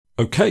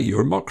Okay, you're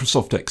in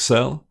Microsoft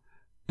Excel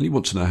and you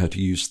want to know how to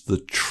use the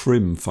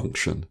trim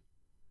function.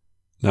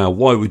 Now,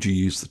 why would you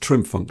use the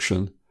trim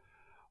function?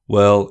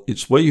 Well,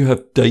 it's where you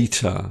have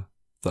data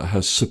that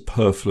has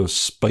superfluous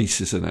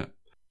spaces in it.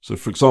 So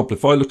for example,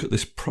 if I look at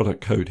this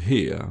product code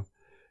here,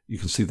 you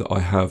can see that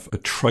I have a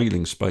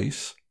trailing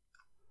space,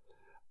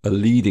 a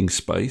leading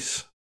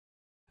space,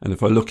 and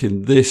if I look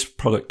in this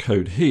product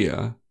code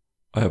here,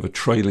 I have a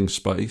trailing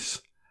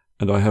space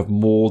and I have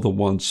more than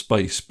one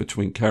space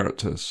between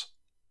characters.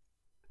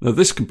 Now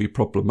this can be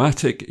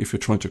problematic if you're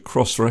trying to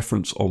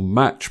cross-reference or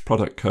match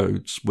product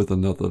codes with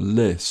another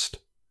list.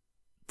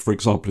 For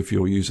example, if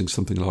you're using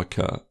something like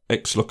a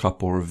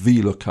XLOOKUP or a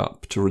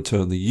VLOOKUP to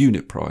return the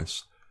unit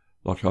price,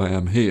 like I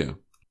am here.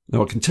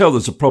 Now I can tell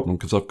there's a problem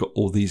because I've got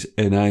all these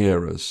NA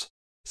errors.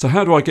 So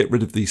how do I get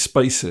rid of these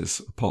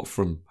spaces, apart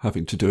from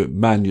having to do it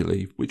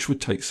manually, which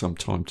would take some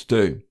time to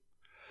do?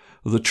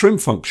 Well, the trim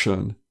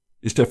function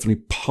is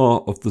definitely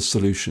part of the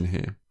solution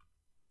here.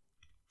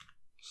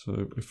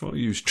 So if I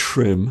use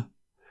trim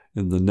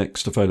in the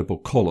next available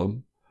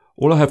column,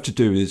 all I have to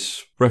do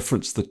is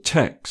reference the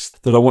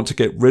text that I want to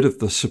get rid of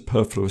the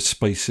superfluous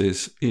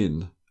spaces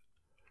in.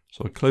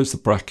 So I close the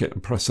bracket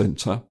and press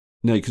enter.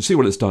 Now you can see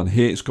what it's done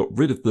here. It's got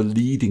rid of the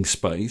leading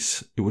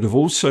space. It would have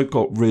also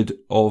got rid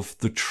of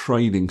the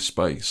trailing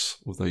space,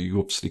 although you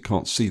obviously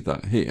can't see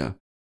that here.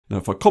 Now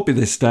if I copy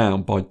this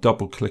down by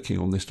double clicking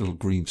on this little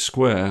green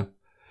square,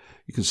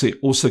 you can see it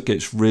also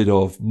gets rid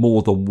of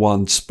more than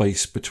one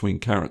space between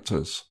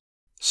characters.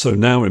 So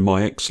now in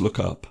my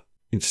XLOOKUP,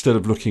 instead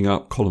of looking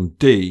up column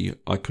D,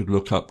 I could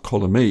look up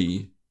column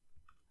E,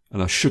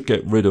 and I should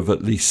get rid of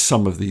at least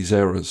some of these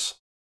errors.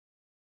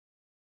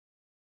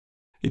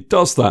 It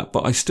does that,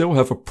 but I still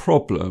have a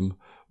problem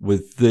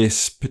with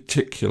this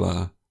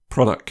particular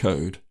product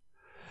code.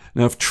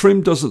 Now, if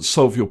trim doesn't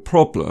solve your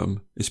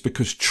problem, it's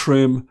because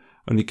trim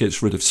only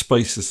gets rid of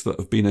spaces that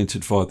have been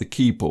entered via the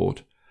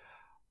keyboard.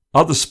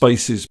 Other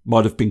spaces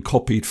might have been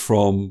copied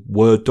from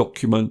Word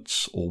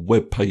documents or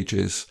web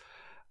pages,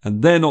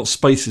 and they're not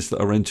spaces that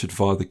are entered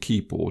via the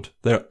keyboard.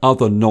 They're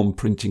other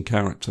non-printing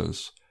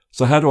characters.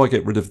 So how do I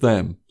get rid of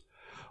them?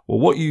 Well,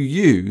 what you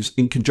use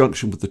in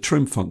conjunction with the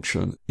trim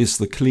function is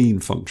the clean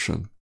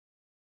function.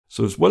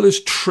 So as well as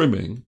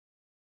trimming,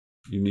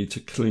 you need to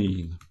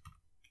clean.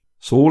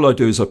 So all I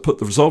do is I put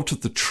the result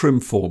of the trim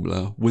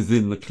formula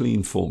within the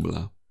clean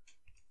formula.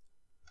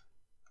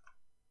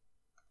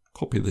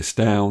 Copy this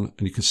down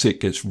and you can see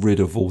it gets rid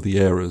of all the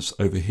errors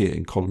over here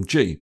in column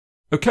G.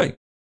 Okay,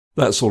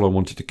 that's all I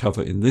wanted to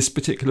cover in this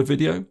particular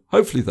video.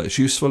 Hopefully that's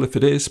useful. If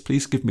it is,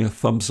 please give me a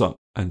thumbs up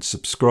and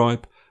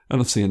subscribe,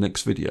 and I'll see you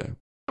next video.